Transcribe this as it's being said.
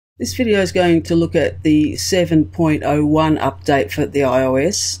This video is going to look at the 7.01 update for the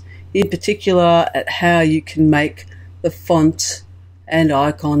iOS, in particular at how you can make the font and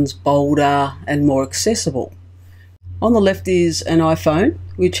icons bolder and more accessible. On the left is an iPhone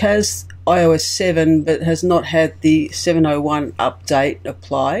which has iOS 7 but has not had the 7.01 update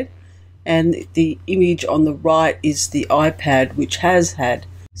applied, and the image on the right is the iPad which has had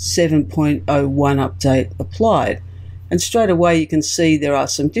 7.01 update applied. And straight away you can see there are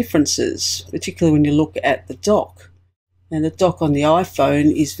some differences, particularly when you look at the dock. And the dock on the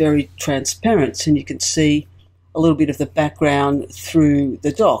iPhone is very transparent, and you can see a little bit of the background through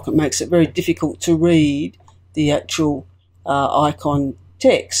the dock. It makes it very difficult to read the actual icon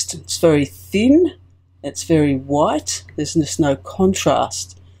text. It's very thin, it's very white, there's just no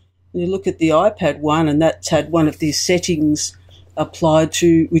contrast. And you look at the iPad one, and that's had one of these settings applied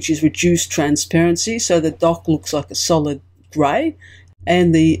to, which is reduced transparency, so the dock looks like a solid grey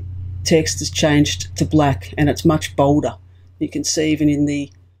and the text is changed to black and it's much bolder. You can see even in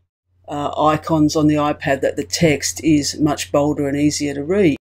the icons on the iPad that the text is much bolder and easier to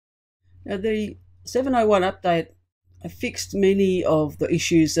read. Now the 7.01 update fixed many of the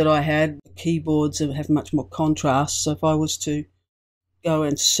issues that I had. The keyboards have much more contrast, so if I was to go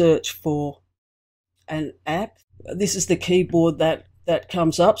and search for an app, this is the keyboard that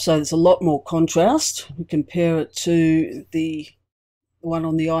comes up, so there's a lot more contrast. You compare it to the one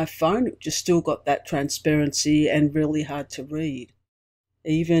on the iPhone, which has still got that transparency and really hard to read.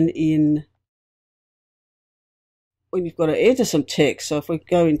 Even in when you've got to enter some text, so if we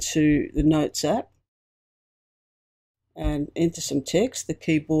go into the Notes app and enter some text, the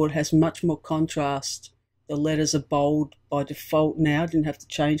keyboard has much more contrast. The letters are bold by default now, didn't have to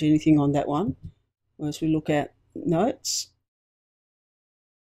change anything on that one. Whereas we look at Notes,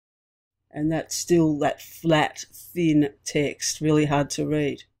 and that's still that flat, thin text, really hard to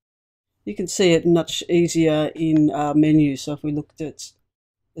read. You can see it much easier in menus. So if we looked at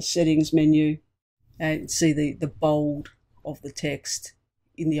the settings menu and see the bold of the text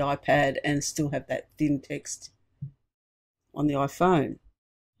in the iPad and still have that thin text on the iPhone.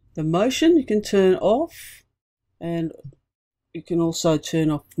 The motion you can turn off, and you can also turn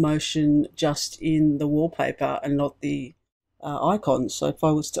off motion just in the wallpaper and not the icons. So if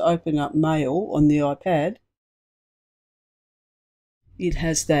I was to open up Mail on the iPad, it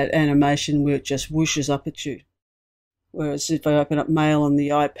has that animation where it just whooshes up at you. Whereas if I open up Mail on the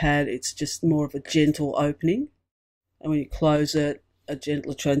iPad, it's just more of a gentle opening. And when you close it, a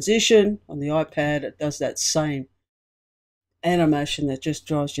gentler transition. On the iPad, it does that same animation that just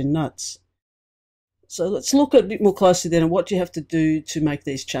drives you nuts. So let's look a bit more closely then at what you have to do to make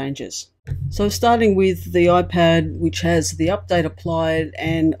these changes. So starting with the iPad, which has the update applied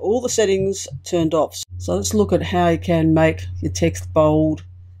and all the settings turned off. So let's look at how you can make your text bold,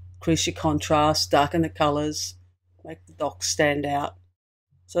 increase your contrast, darken the colours, make the dock stand out.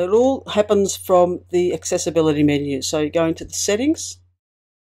 So it all happens from the accessibility menu. So you go into the settings,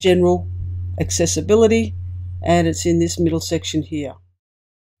 general, accessibility, and it's in this middle section here.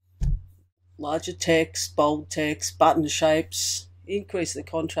 Larger text, bold text, button shapes, increase the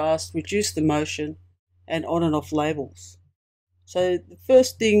contrast, reduce the motion, and on and off labels. So the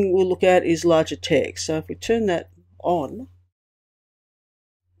first thing we'll look at is larger text. So if we turn that on,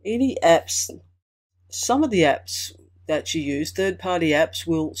 any apps, some of the apps that you use, third-party apps,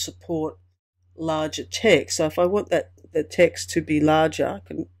 will support larger text. So if I want the text to be larger, I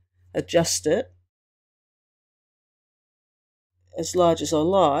can adjust it as large as I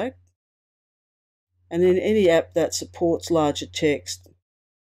like. And then any app that supports larger text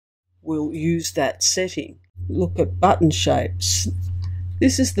will use that setting. Look at button shapes.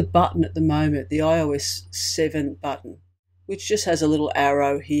 This is the button at the moment, the iOS 7 button, which just has a little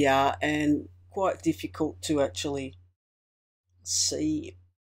arrow here and quite difficult to actually see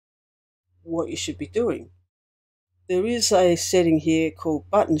what you should be doing. There is a setting here called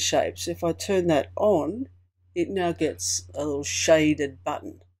button shapes. If I turn that on, it now gets a little shaded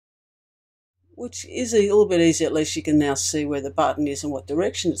button, which is a little bit easier. At least you can now see where the button is and what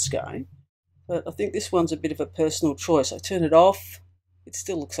direction it's going. But I think this one's a bit of a personal choice. I turn it off, it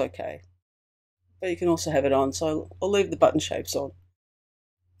still looks okay. But you can also have it on, so I'll leave the button shapes on.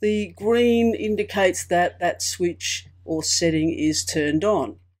 The green indicates that that switch or setting is turned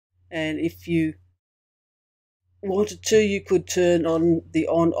on. And if you wanted to, you could turn on the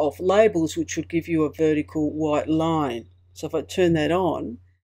on-off labels, which would give you a vertical white line. So if I turn that on,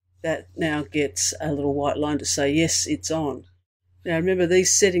 that now gets a little white line to say, yes, it's on. Now remember,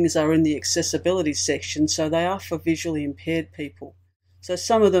 these settings are in the accessibility section, so they are for visually impaired people. So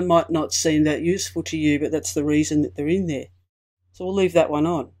some of them might not seem that useful to you, but that's the reason that they're in there. So we'll leave that one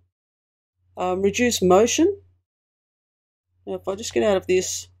on. Reduce motion. Now if I just get out of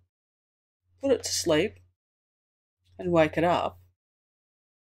this, put it to sleep and wake it up,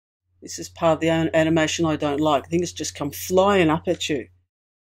 this is part of the animation I don't like. Things just come flying up at you.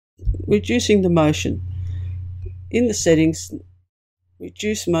 Reducing the motion. In the settings,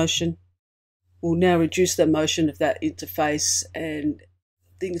 reduce motion will now reduce the motion of that interface, and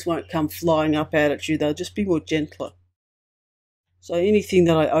things won't come flying up out at you. They'll just be more gentler. So anything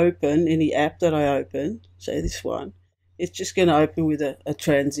that I open, any app that I open, say this one, it's just going to open with a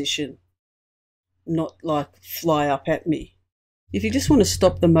transition, not like fly up at me. If you just want to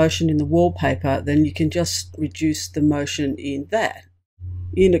stop the motion in the wallpaper, then you can just reduce the motion in that.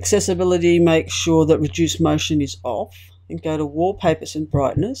 In accessibility, make sure that reduce motion is off and go to wallpapers and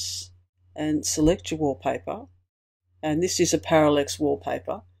brightness and select your wallpaper. And this is a parallax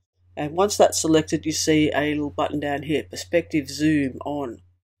wallpaper. And once that's selected, you see a little button down here, perspective zoom on.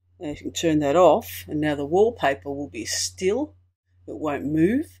 And you can turn that off, and now the wallpaper will be still. It won't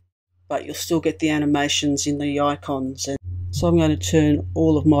move, but you'll still get the animations in the icons. And so I'm going to turn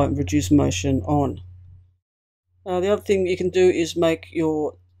all of my reduce motion on. The other thing you can do is make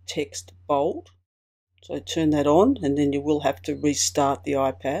your text bold. So turn that on, and then you will have to restart the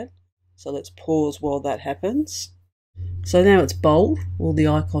iPad. So let's pause while that happens. So now it's bold. All the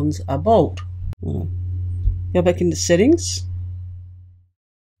icons are bold. Go back into settings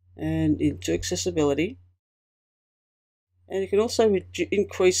and into accessibility. And you can also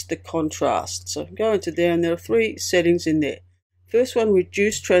increase the contrast. So if you go into there, and there are 3 settings in there. First one,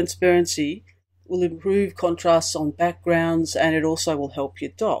 reduce transparency, will improve contrasts on backgrounds, and it also will help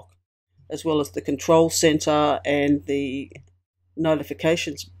your dock, as well as the control center and the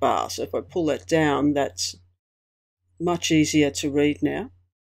notifications bar. So if I pull that down, that's much easier to read now.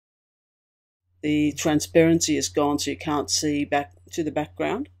 The transparency is gone, so you can't see back to the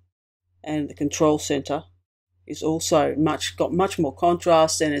background, and the control center is also got much more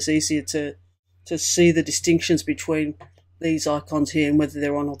contrast, and it's easier to see the distinctions between these icons here and whether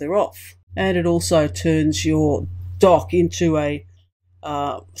they're on or they're off. And it also turns your dock into a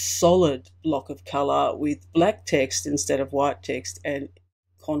solid block of color with black text instead of white text, and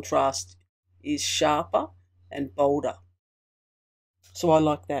contrast is sharper and bolder. So I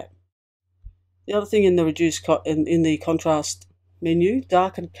like that. The other thing in the in the contrast menu,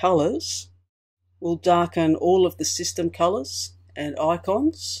 darken colors will darken all of the system colors and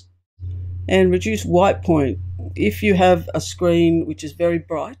icons, and reduce white point. If you have a screen which is very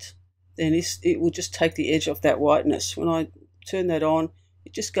bright, then it will just take the edge off that whiteness. When I turn that on,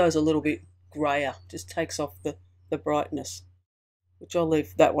 it just goes a little bit grayer, just takes off the brightness, which I'll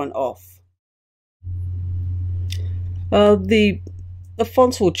leave that one off. The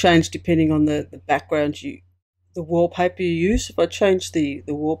fonts will change depending on the background the wallpaper you use. If I change the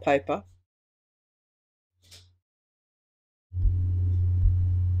wallpaper,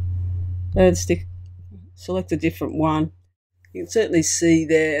 and select a different one, you can certainly see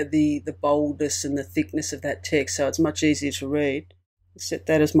there the boldness and the thickness of that text, so it's much easier to read. Set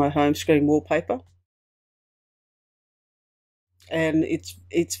that as my home screen wallpaper, and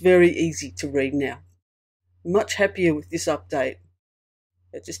it's very easy to read now. Much happier with this update.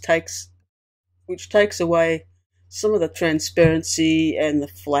 It just takes away some of the transparency and the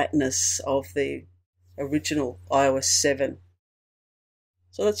flatness of the original iOS 7.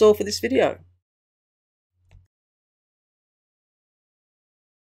 So that's all for this video.